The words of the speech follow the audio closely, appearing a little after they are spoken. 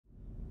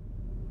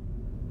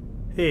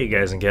Hey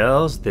guys and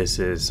gals, this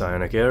is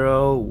Psionic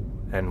Arrow,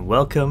 and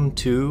welcome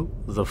to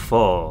The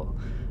Fall.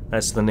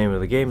 That's the name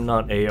of the game,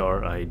 not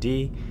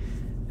A-R-I-D.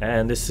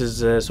 And this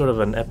is sort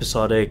of an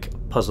episodic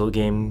puzzle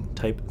game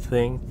type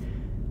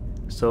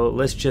thing. So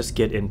let's just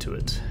get into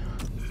it.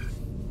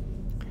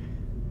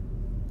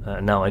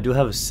 Now I do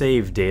have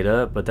save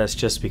data, but that's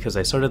just because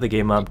I started the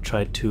game up,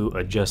 tried to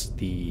adjust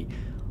the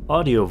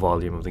audio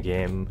volume of the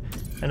game,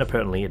 and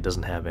apparently it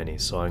doesn't have any,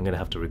 so I'm gonna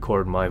have to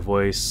record my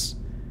voice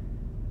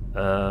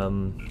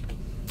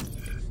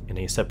in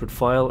a separate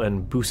file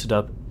and boost it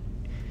up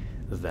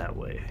that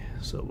way.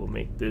 So we'll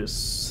make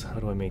this,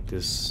 how do I make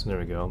this? There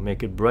we go.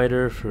 Make it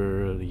brighter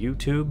for the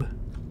YouTube.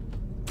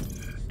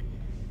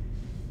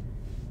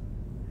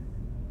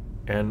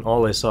 And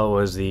all I saw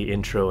was the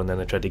intro, and then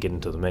I tried to get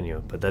into the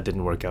menu, but that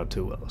didn't work out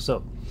too well.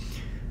 So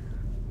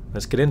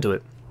let's get into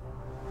it.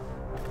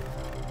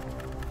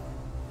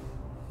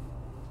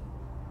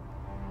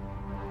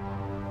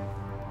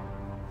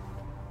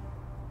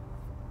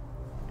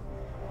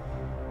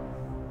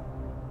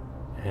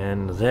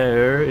 And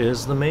there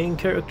is the main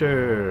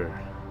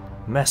character,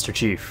 Master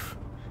Chief.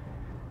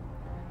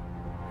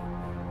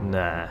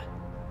 Nah,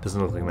 doesn't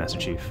look like Master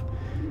Chief.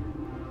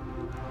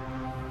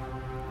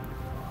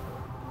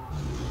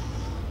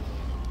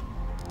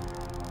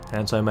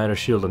 Antimatter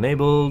shield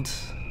enabled.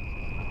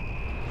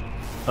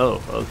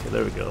 Oh, okay,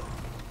 there we go.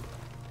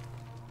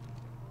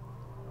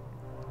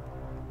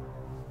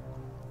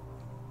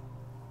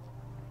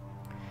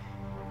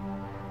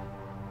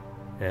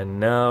 And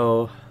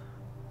now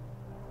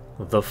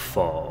The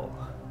Fall.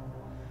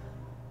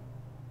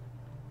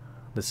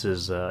 This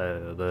is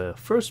the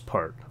first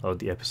part of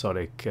the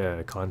episodic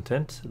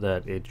content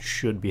that it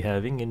should be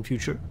having in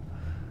future.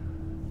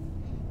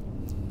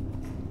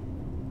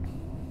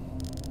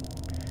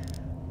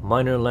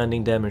 Minor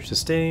landing damage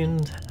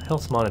sustained,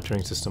 health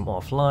monitoring system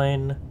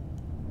offline.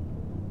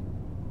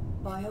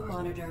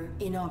 Biomonitor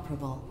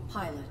inoperable,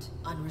 pilot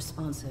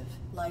unresponsive,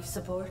 life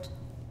support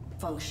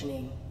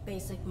functioning.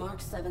 Basic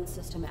Mark 7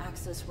 system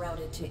access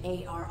routed to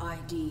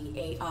ARID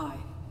AI.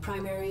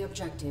 Primary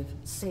objective,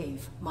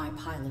 save my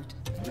pilot.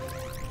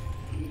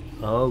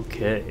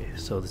 Okay,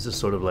 so this is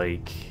sort of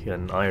like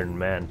an Iron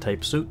Man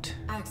type suit.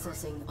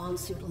 Accessing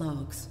on-suit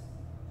logs.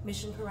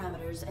 Mission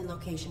parameters and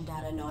location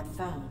data not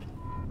found.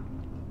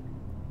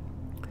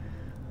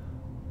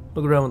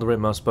 Look around with the right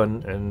mouse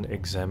button and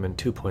examine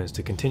 2 points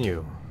to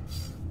continue.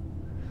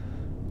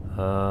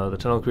 The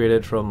tunnel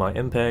created from my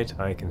impact,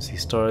 I can see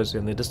stars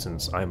in the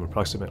distance. I am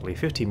approximately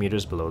 50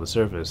 meters below the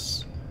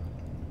surface.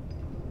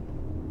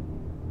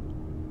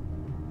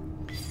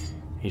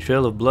 A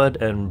trail of blood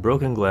and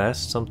broken glass,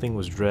 something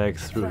was dragged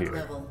through Threat here.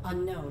 level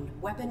unknown.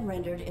 Weapon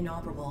rendered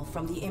inoperable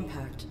from the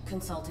impact.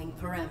 Consulting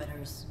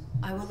parameters.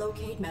 I will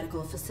locate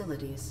medical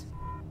facilities.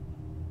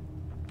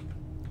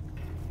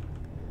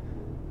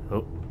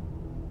 Oh.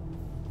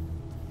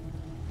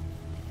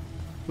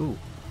 Ooh.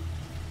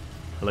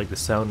 I like the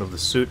sound of the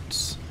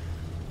suit's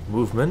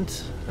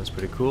movement. That's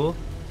pretty cool.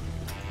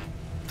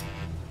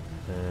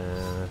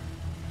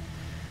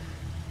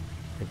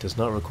 It does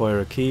not require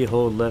a key.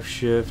 Hold left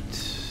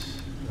shift.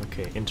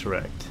 Okay,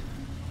 interact.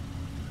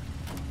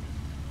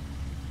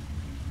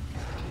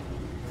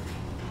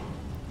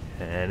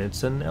 And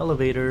it's an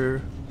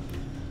elevator.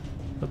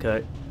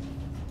 Okay.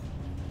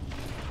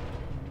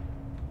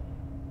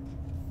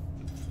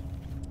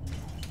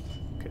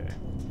 Okay.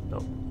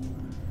 Nope.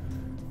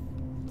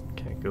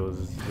 Can't go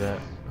that.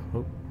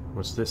 Oh,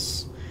 what's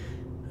this?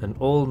 An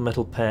old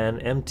metal pan,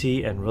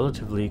 empty and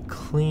relatively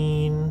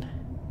clean.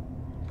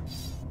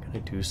 Can I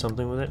do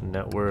something with it?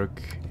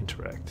 Network,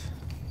 interact.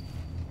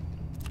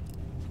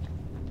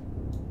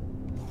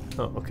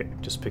 Oh, okay,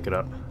 just pick it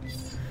up.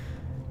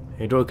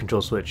 A door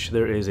control switch.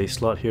 There is a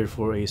slot here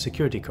for a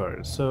security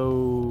card,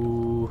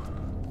 so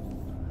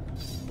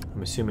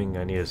I'm assuming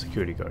I need a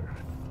security card.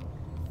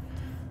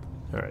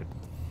 Alright,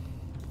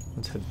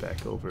 let's head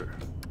back over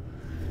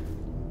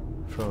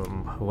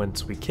from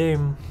whence we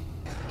came.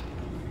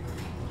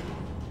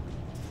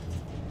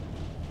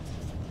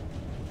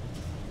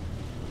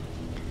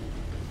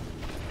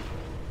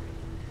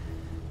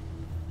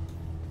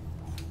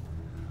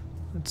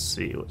 Let's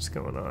see what's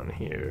going on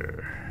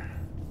here.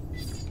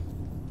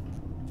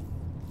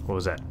 What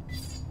was that?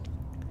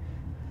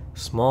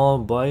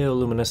 Small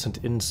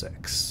bioluminescent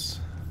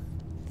insects.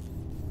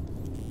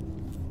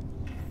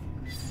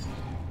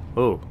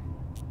 Oh.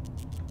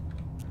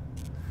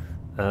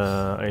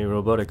 A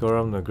robotic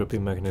arm, the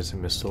gripping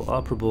mechanism is still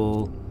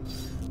operable.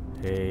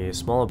 A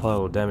smaller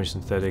pile of damaged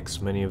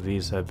synthetics, many of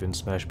these have been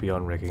smashed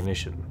beyond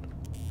recognition.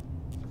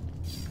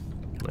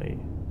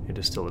 It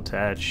is still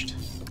attached.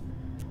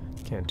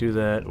 Can't do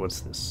that.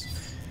 What's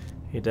this?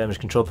 A damaged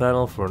control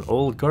panel for an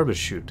old garbage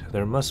chute.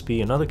 There must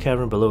be another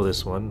cavern below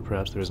this one.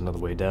 Perhaps there is another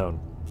way down.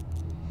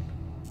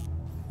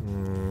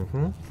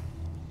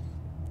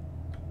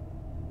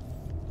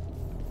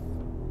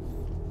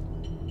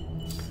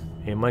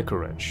 A micro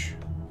wrench.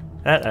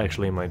 That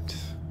actually might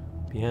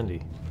be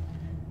handy.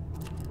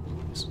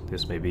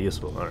 This may be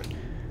useful. Alright.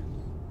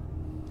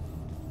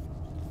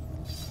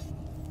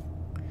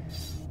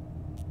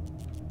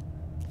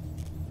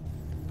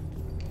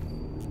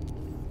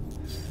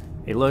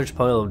 A large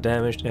pile of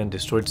damaged and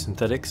destroyed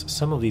synthetics.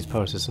 Some of these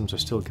power systems are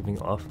still giving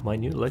off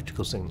minute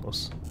electrical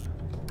signals.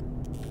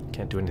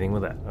 Can't do anything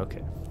with that.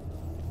 Okay.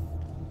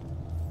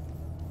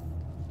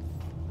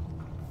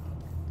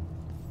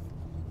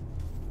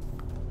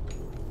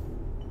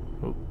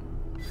 Oh.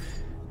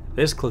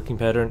 This clicking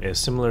pattern is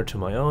similar to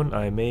my own.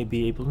 I may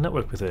be able to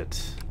network with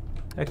it.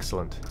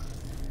 Excellent.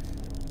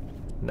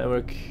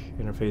 Network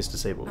interface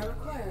disabled. I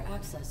require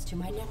access to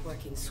my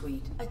networking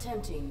suite.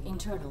 Attempting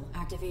internal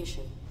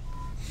activation.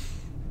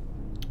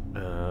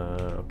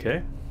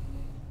 Okay.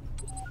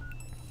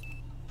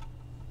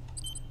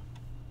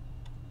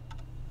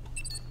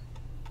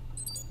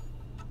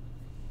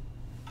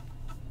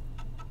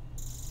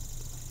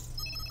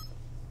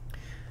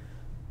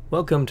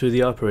 Welcome to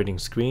the operating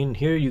screen.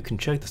 Here you can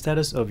check the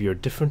status of your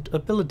different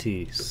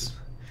abilities.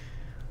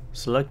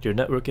 Select your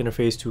network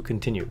interface to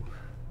continue.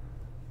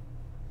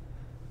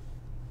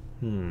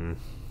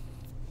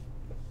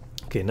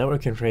 Okay,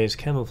 network interface,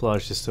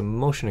 camouflage system,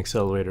 motion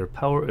accelerator,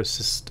 power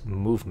assist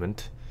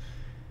movement,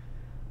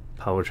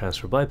 power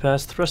transfer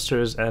bypass,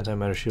 thrusters,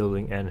 antimatter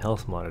shielding, and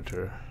health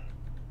monitor.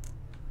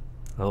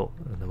 Oh,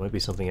 there might be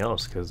something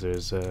else because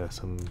there's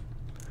some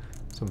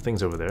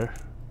things over there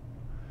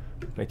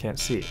I can't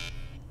see.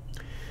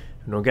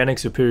 An organic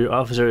superior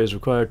officer is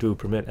required to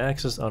permit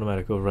access.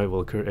 Automatic override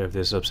will occur if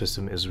this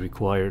subsystem is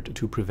required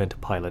to prevent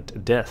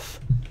pilot death.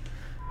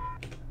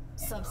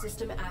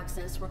 Subsystem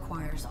access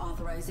requires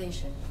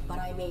authorization, but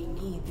I may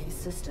need these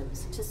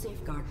systems to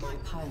safeguard my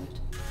pilot.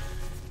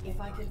 If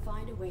I could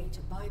find a way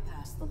to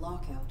bypass the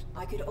lockout,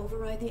 I could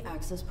override the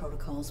access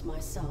protocols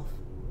myself.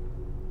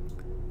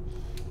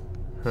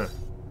 Huh.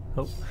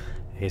 Oh,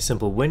 a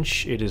simple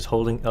winch. It is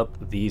holding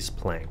up these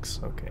planks.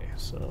 Okay,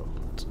 so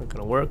it's not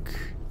gonna work.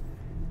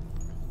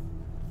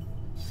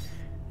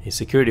 A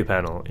security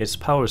panel. Its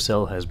power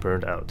cell has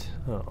burned out.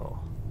 Oh.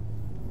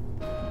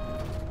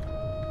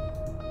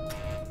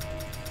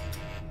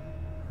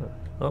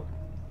 Oh.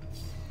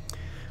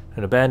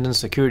 An abandoned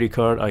security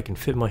card. I can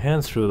fit my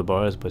hand through the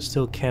bars, but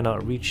still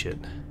cannot reach it.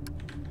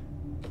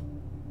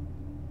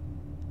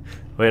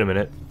 Wait a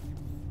minute.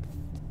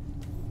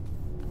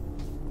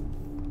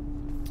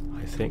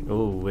 I think...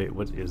 Oh, wait,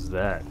 what is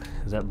that?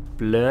 Is that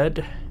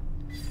blood?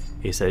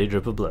 A steady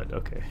drip of blood.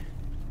 Okay.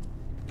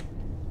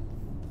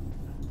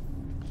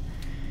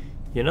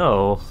 You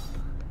know,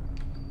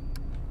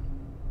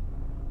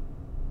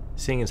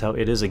 seeing as how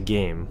it is a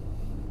game.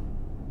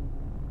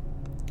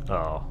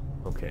 Oh,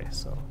 okay,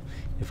 so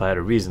if I had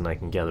a reason I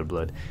can gather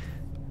blood.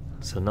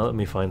 So now let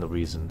me find the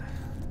reason.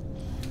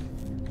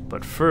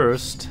 But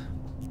first...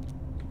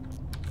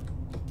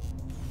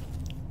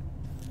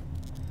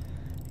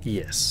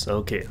 Yes,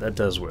 okay, that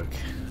does work.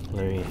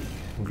 Let me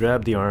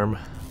grab the arm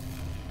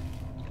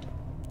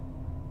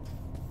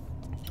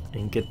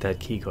and get that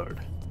key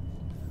card.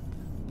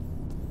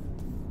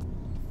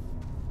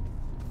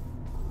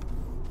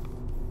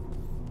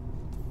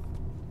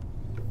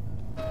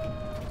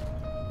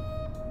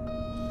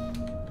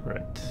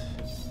 Right.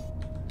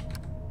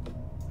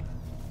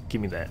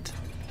 Give me that.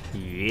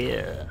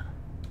 Yeah.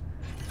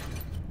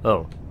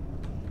 Oh.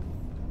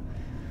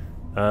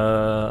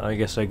 I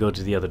guess I go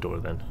to the other door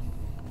then.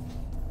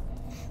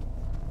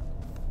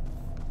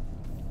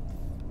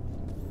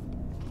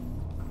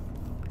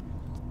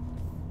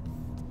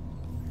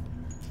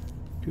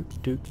 Do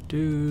do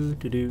do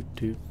do do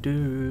do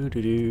do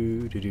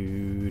do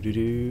do do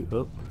do.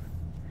 Oh.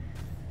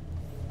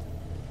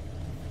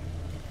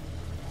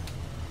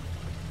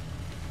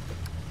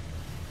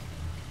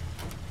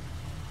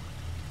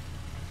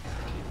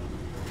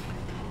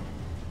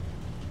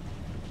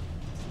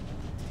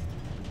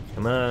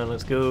 Come on,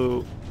 let's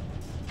go.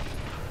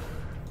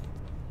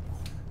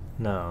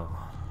 No.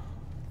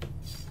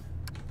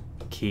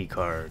 Key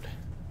card.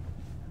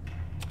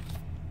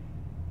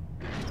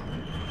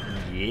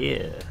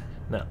 Yeah.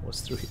 Now, what's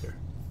through here?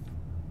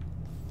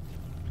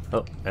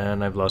 Oh,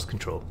 and I've lost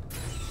control.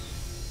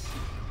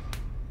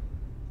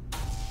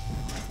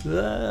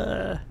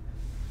 Ah.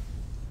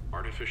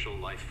 Artificial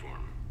life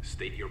form.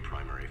 State your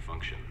primary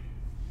function.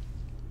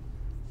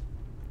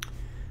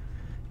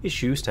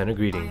 Issue standard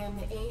greeting. I am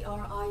the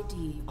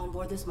ARID on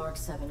board this Mark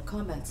 7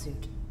 combat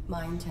suit.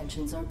 My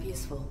intentions are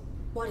peaceful.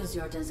 What is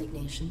your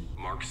designation?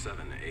 Mark 7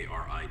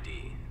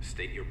 ARID.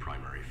 State your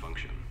primary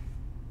function.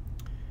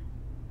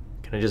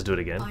 Can I just do it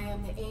again? I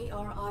am the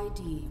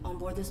ARID on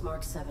board this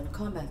Mark 7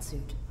 combat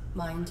suit.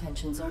 My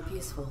intentions are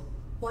peaceful.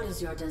 What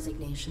is your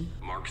designation?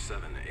 Mark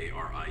 7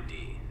 ARID.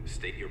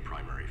 State your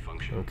primary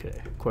function.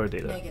 Okay, acquire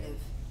data. Negative.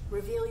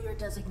 Reveal your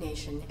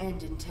designation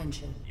and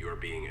intention. You are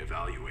being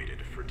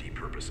evaluated for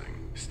depurposing.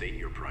 State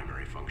your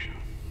primary function.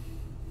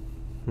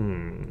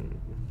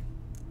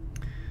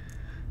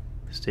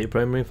 State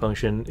primary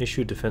function,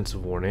 issue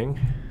defensive warning.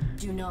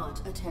 Do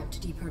not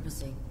attempt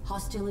depurposing.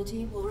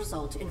 Hostility will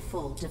result in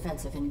full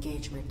defensive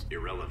engagement.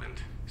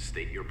 Irrelevant.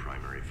 State your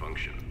primary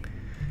function.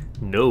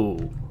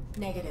 No.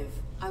 Negative.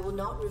 I will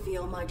not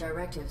reveal my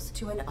directives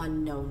to an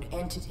unknown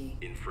entity.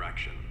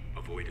 Infraction.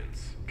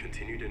 Avoidance.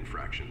 Continued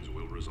infractions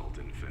will result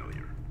in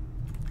failure.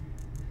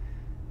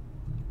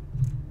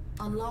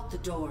 Unlock the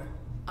door.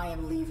 I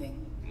am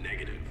leaving.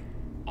 Negative.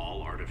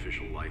 All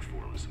artificial life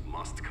forms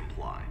must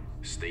comply.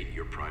 State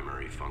your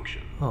primary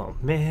function. Oh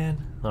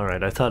man.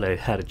 Alright, I thought I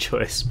had a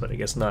choice, but I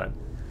guess not.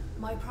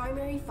 My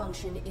primary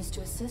function is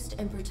to assist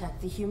and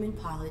protect the human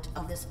pilot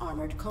of this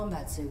armored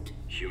combat suit.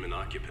 Human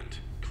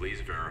occupant,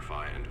 please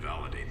verify and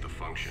validate the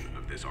function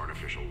of this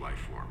artificial life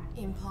form.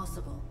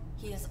 Impossible.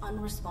 He is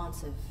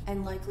unresponsive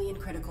and likely in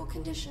critical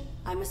condition.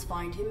 I must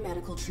find him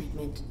medical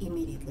treatment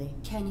immediately.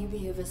 Can you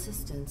be of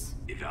assistance?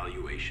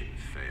 Evaluation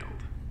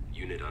failed.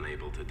 Unit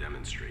unable to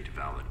demonstrate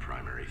valid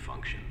primary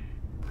function.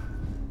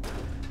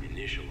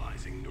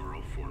 Initializing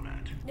neural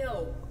format.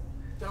 No.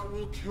 That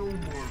will kill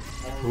my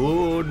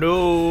Oh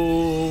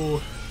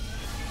no!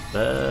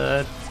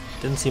 That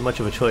didn't seem much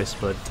of a choice,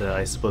 but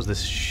I suppose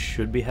this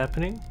should be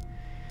happening.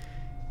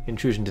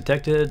 Intrusion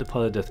detected,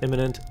 pilot death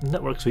imminent,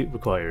 network sweep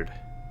required.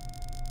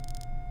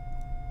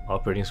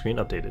 Operating screen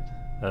updated.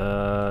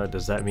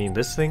 Does that mean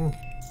this thing?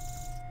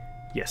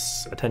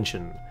 Yes,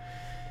 attention.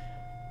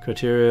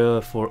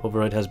 Criteria for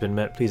override has been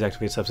met. Please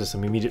activate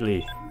subsystem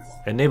immediately.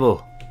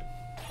 Enable.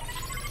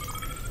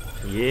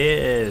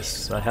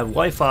 Yes, I have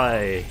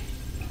Wi-Fi.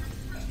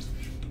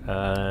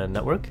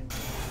 Network.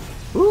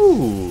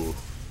 Ooh.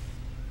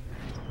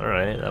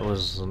 Alright, that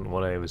wasn't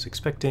what I was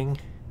expecting.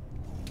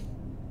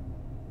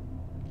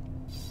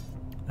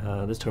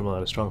 This terminal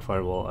had a strong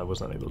firewall. I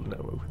was not able to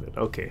network with it.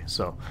 Okay,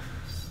 so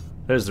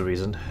there's the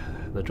reason.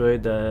 The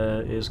droid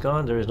is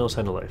gone. There is no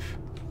sign of life.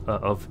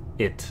 Of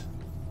it.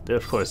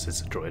 Of course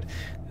it's a droid.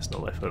 There's no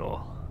life at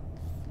all.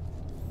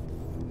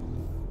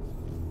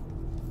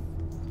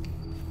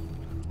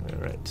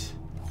 Alright.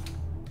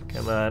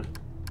 Come on.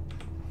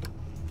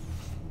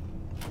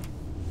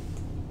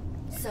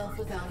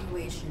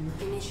 Self-evaluation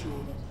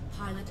initiated.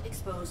 Pilot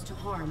exposed to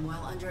harm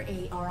while under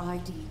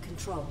ARID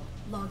control.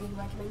 Logging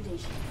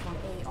recommendation for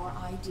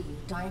ARID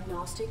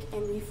diagnostic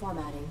and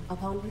reformatting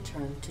upon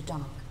return to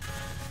dock.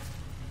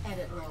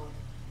 Edit log.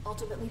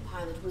 Ultimately,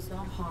 pilot was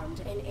not harmed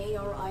and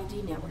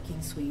ARID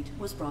networking suite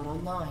was brought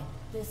online.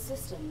 This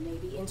system may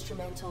be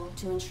instrumental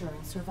to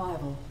ensuring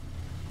survival.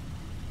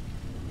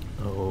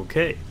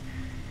 Okay.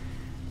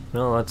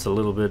 Well, that's a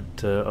little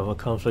bit of a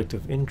conflict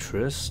of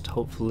interest.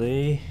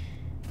 Hopefully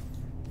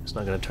it's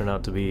not going to turn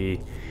out to be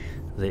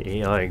the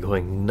AI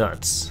going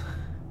nuts.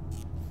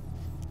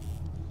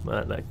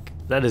 But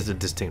that is a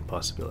distinct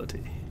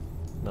possibility.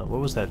 Now,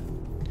 what was that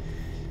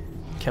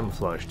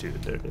camouflage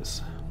dude? There it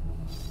is.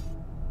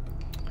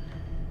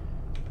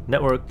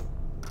 Network.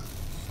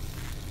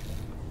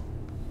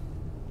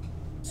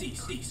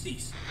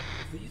 Cease.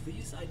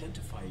 Please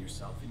identify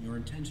yourself and your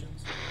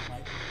intentions. My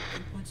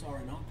inputs are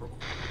inoperable.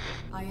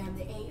 I am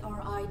the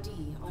ARID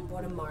on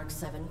board a Mark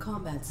 7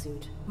 combat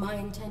suit. My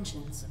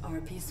intentions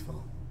are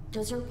peaceful.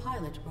 Does your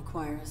pilot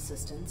require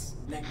assistance?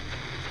 Negative.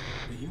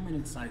 The human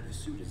inside the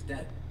suit is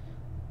dead.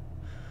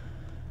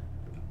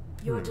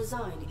 Your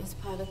design is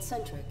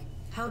pilot-centric.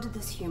 How did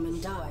this human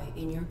die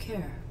in your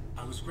care?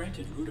 I was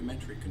granted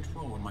rudimentary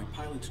control when my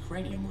pilot's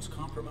cranium was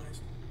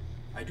compromised.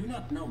 I do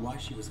not know why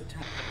she was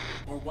attacked,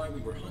 or why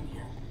we were hung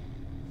here.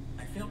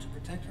 I failed to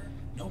protect her.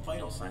 No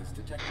vital signs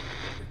detected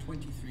for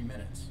 23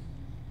 minutes.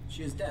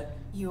 She is dead.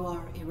 You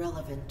are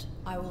irrelevant.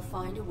 I will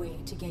find a way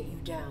to get you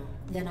down.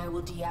 Then I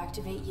will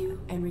deactivate you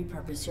and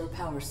repurpose your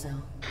power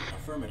cell.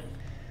 Affirmative.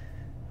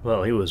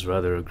 Well, he was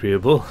rather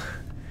agreeable.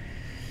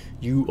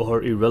 You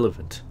are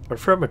irrelevant.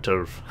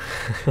 Affirmative.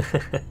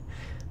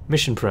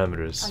 Mission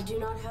parameters. I do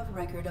not have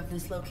record of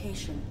this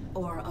location,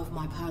 or of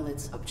my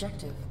pilot's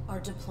objective.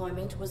 Our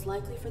deployment was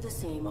likely for the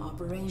same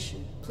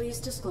operation. Please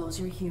disclose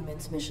your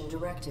human's mission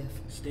directive.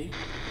 State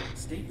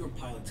your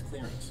pilot's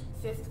clearance.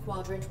 5th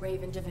Quadrant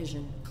Raven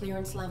Division.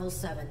 Clearance level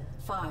 7.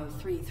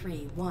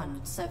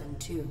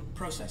 533172.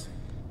 Processing.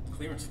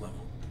 Clearance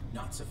level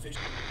not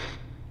sufficient.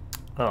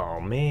 Oh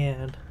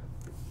man.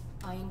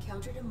 I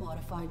encountered a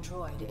modified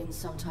droid in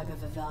some type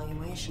of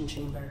evaluation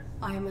chamber.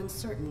 I am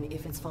uncertain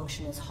if its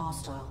function is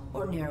hostile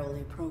or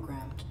narrowly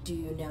programmed. Do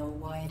you know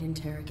why it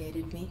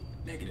interrogated me?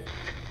 Negative.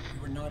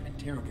 We were not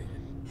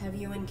interrogated. Have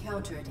you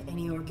encountered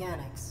any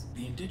organics?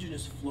 The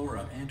indigenous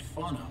flora and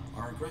fauna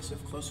are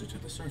aggressive closer to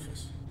the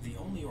surface. The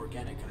only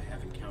organic I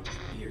have encountered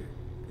here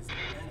is the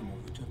animal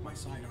who took my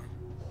sidearm.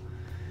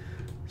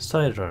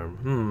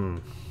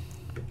 Sidearm,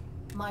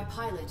 My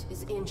pilot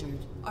is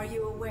injured. Are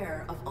you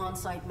aware of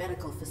on-site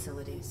medical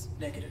facilities?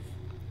 Negative.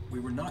 We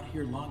were not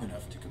here long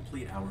enough to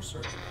complete our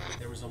search.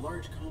 There is a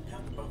large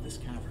compound above this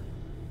cavern.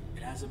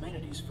 It has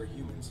amenities for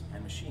humans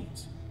and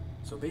machines.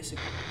 So basic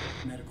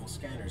medical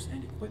scanners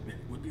and equipment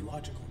would be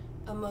logical.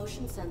 A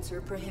motion sensor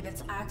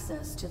prohibits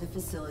access to the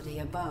facility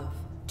above.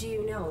 Do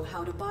you know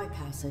how to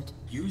bypass it?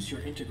 Use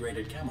your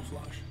integrated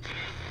camouflage.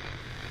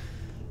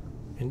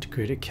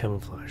 Integrated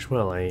camouflage.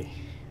 Well, I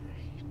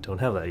don't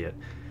have that yet.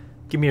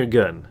 Give me your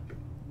gun.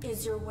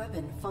 Is your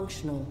weapon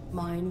functional?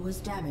 Mine was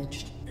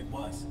damaged. It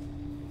was.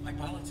 My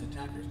pilot's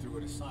attacker threw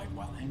it aside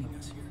while hanging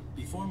us here.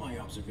 Before my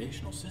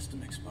observational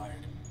system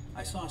expired,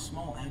 I saw a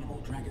small animal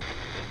drag it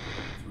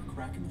through a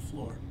crack in the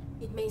floor.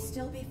 It may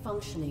still be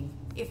functioning.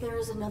 If there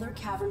is another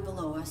cavern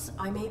below us,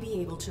 I may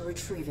be able to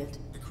retrieve it.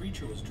 The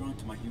creature was drawn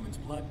to my human's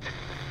blood.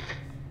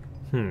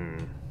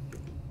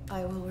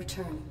 I will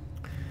return.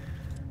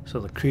 So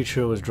the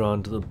creature was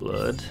drawn to the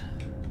blood.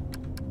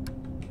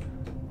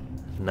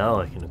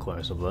 Now I can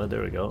acquire some blood.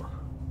 There we go.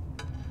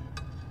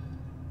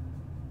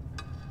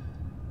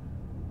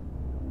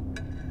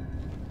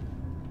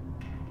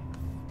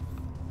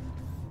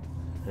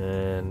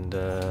 And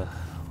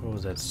where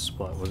was that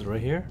spot? Was it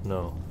right here?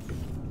 No.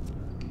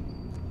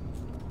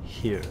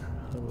 Here.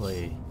 How do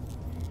I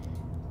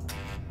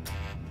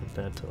get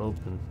that to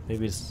open?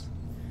 Maybe it's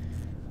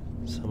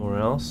somewhere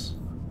else?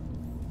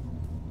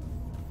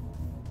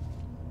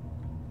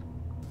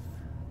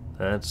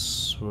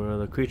 That's where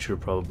the creature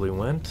probably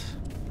went.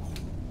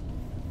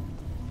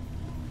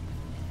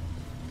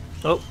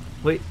 Oh,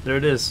 wait, there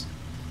it is.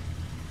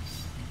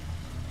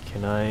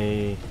 Can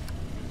I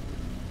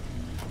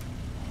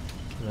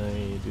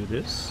do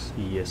this?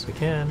 Yes, I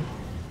can.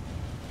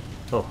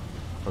 Oh,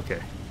 okay.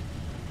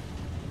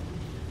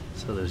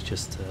 So there's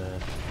just a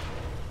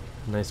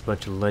nice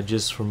bunch of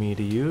ledges for me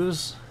to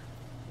use.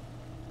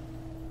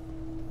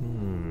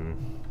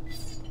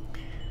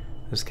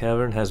 This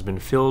cavern has been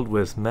filled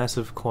with a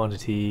massive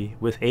quantity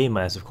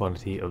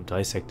of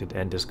dissected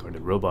and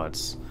discarded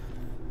robots.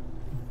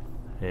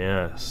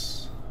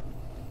 Yes.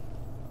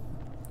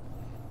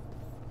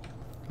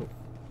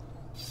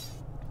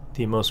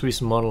 The most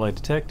recent model I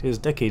detect is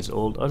decades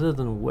old, other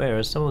than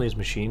where some of these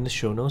machines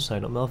show no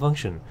sign of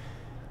malfunction.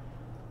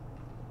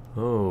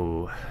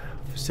 Oh,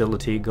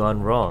 facility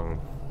gone wrong.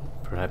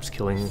 Perhaps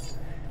killing...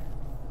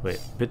 Wait,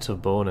 bits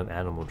of bone and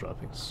animal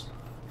droppings.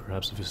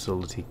 Perhaps the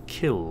facility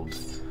killed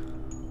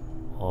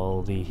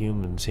all the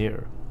humans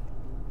here.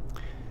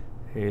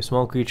 A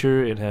small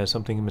creature, it has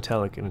something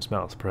metallic in its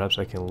mouth. Perhaps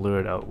I can lure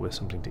it out with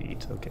something to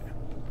eat. Okay.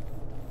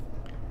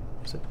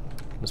 So,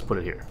 let's put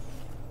it here.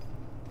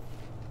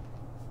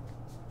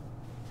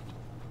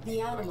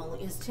 The animal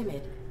is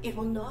timid. It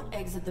will not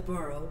exit the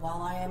burrow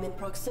while I am in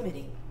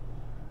proximity.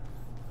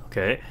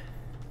 Okay.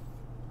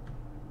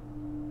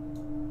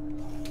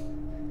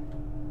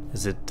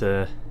 Is it,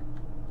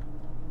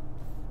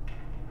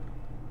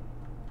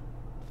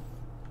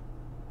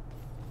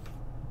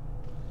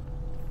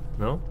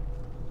 No?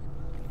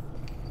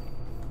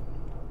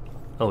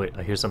 Oh wait,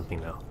 I hear something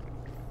now.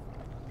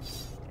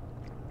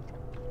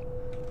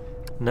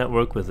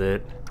 Network with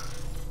it.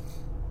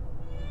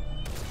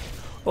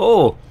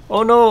 Oh!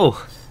 Oh no!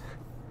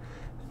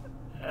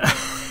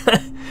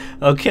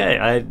 Okay,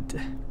 I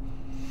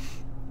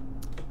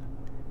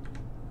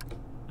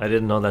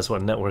didn't know that's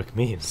what network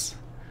means.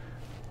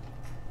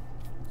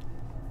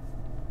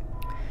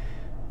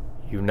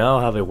 You now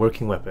have a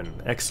working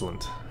weapon.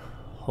 Excellent.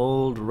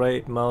 Hold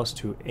right mouse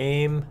to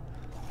aim.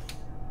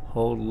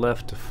 Hold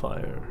left to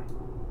fire.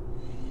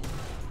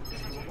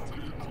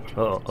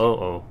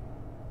 Oh.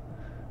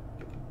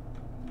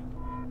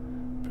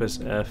 Press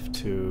F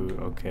to...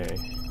 okay.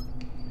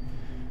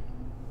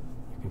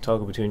 You can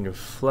toggle between your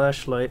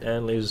flashlight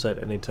and laser sight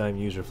at any time.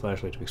 Use your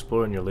flashlight to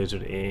explore and your laser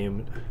to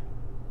aim.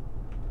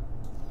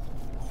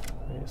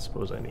 I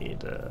suppose I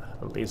need a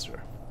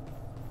laser.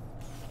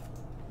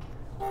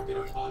 Target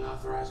of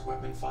unauthorized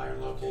weapon fire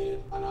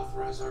located.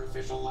 Unauthorized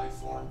artificial life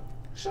form.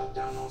 Shut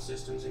down all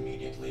systems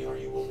immediately or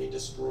you will be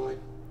destroyed.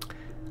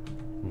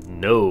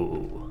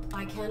 No.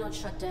 I cannot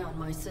shut down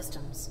my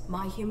systems.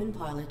 My human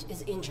pilot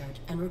is injured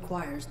and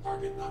requires...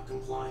 Target not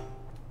complying.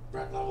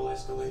 Threat level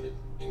escalated.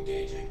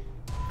 Engaging.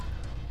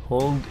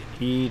 Hold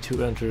E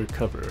to enter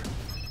cover.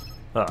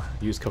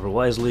 Use cover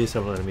wisely.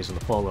 Several enemies in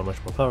the fall are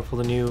much more powerful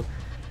than you.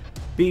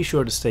 Be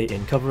sure to stay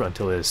in cover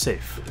until it is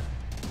safe.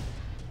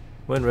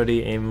 When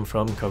ready, aim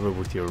from cover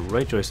with your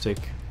right joystick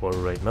or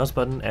right mouse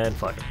button and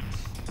fire.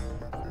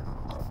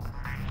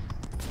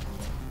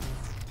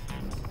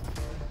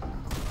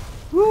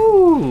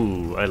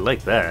 Woo! I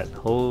like that.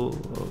 Whole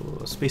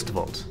space to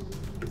vault.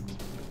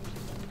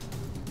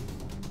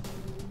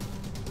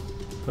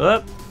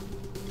 Up.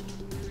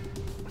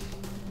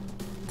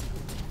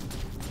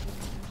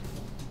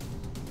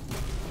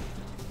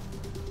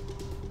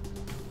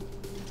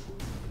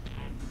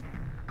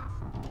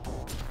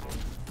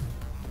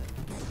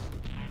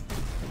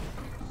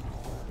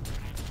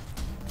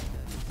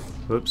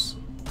 Whoops,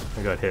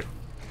 I got hit.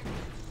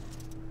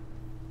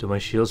 Do my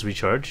shields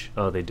recharge?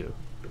 Oh, they do.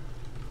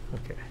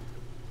 Okay.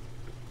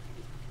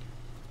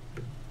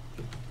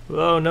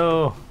 Oh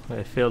no!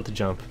 I failed to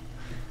jump.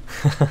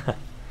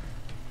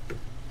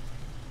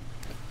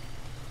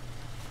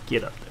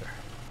 Get up there.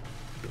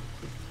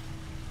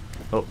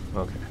 Oh,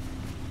 okay.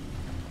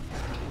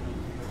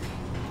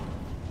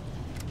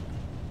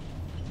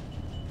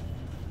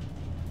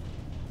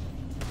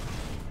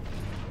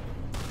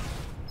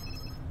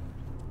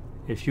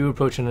 If you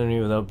approach an enemy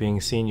without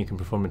being seen, you can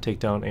perform a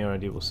takedown.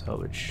 ARD will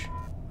salvage.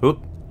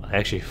 Oop! I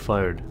actually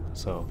fired,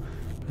 so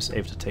press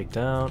A to take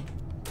down.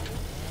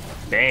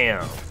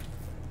 Bam!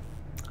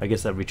 I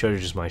guess that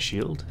recharges my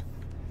shield,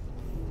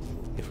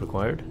 if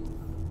required.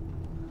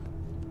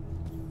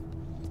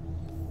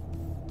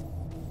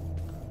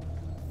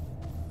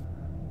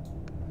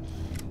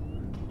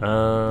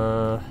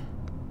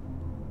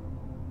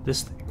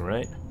 This thing,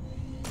 right?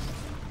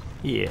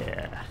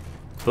 Yeah.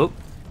 Oh.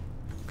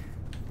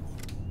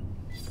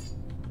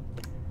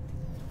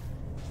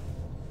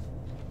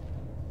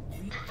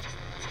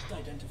 Just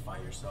identify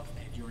yourself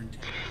and your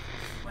intent.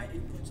 My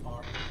inputs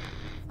are...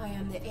 I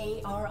am the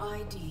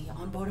ARID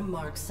on board a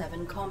Mark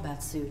 7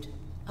 combat suit.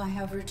 I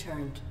have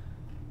returned.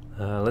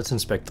 Let's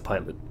inspect the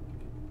pilot.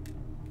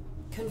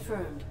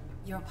 Confirmed.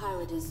 Your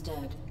pilot is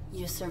dead.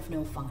 You serve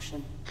no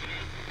function.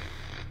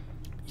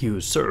 You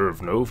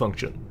serve no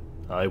function.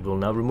 I will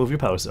now remove your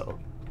power cell.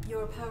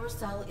 Your power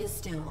cell is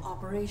still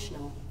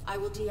operational. I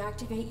will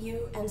deactivate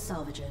you and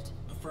salvage it.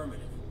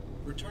 Affirmative.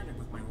 Return it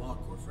with my log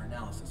core for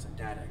analysis and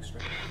data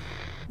extraction.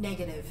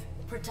 Negative.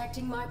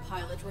 Protecting my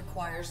pilot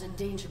requires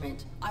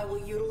endangerment. I will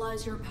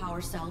utilize your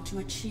power cell to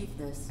achieve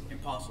this.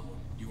 Impossible.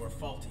 You are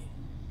faulty.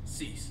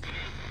 Cease.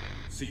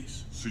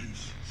 Cease,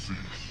 cease,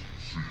 cease,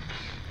 cease.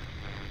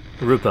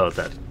 Rip out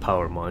that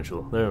power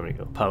module. There we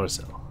go. Power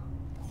cell.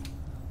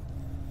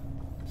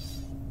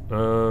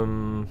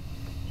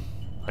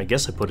 I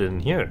guess I put it in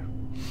here.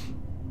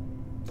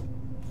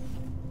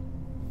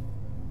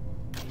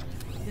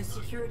 The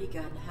security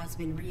gun has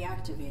been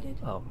reactivated.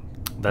 Oh,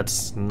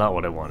 that's not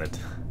what I wanted.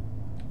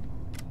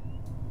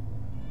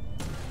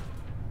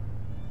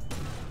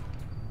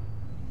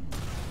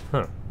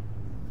 Huh.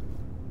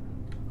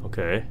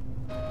 Okay.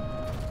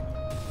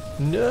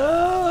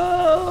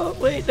 No!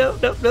 Wait, no,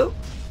 no, no!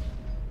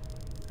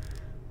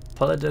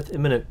 Pilot death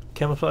imminent.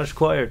 Camouflage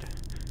acquired.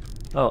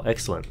 Oh,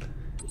 excellent.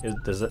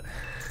 Does it?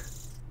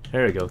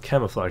 There we go.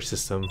 Camouflage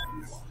system.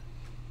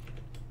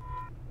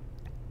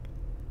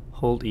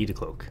 Hold E to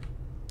cloak.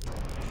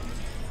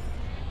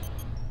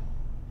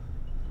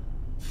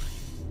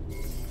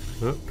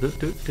 You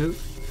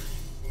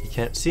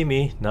can't see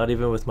me, not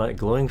even with my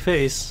glowing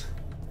face.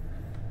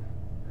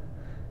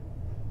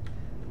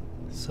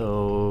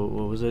 So,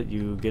 what was it?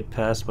 You get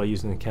past by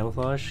using the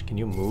camouflage? Can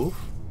you move?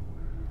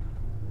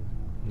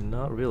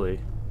 Not really.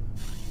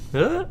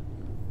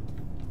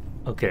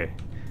 Okay,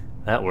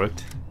 that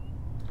worked.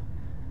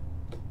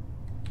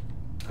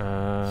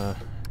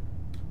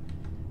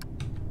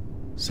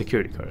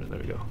 Security card, there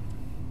we go.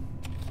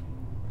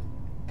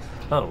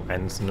 Oh,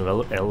 and it's an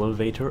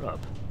elevator up.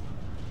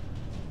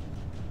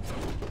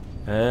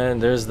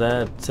 And there's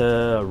that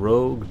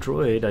rogue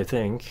droid, I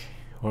think.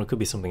 Or it could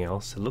be something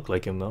else. It looked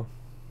like him, though.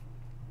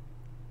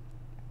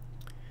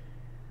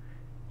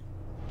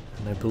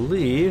 And I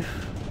believe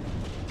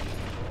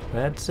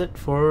that's it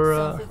for...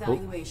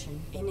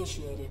 Self-evaluation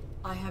initiated.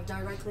 I have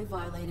directly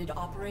violated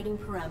operating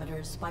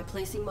parameters by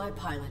placing my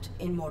pilot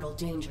in mortal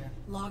danger.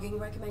 Logging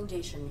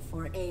recommendation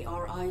for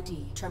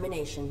ARID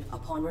termination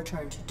upon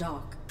return to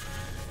dock.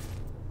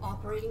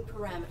 Operating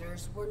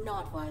parameters were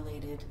not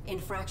violated.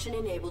 Infraction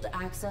enabled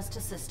access to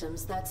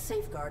systems that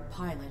safeguard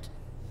pilot.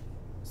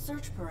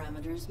 Search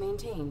parameters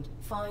maintained.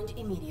 Find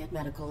immediate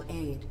medical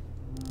aid.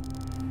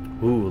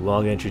 Ooh,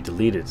 log entry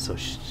deleted. So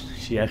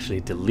she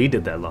actually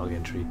deleted that log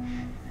entry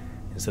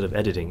instead of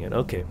editing it.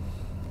 Okay.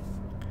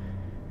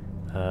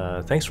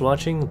 Thanks for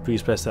watching.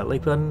 Please press that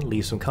like button,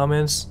 leave some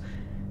comments,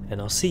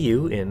 and I'll see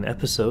you in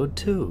episode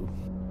 2.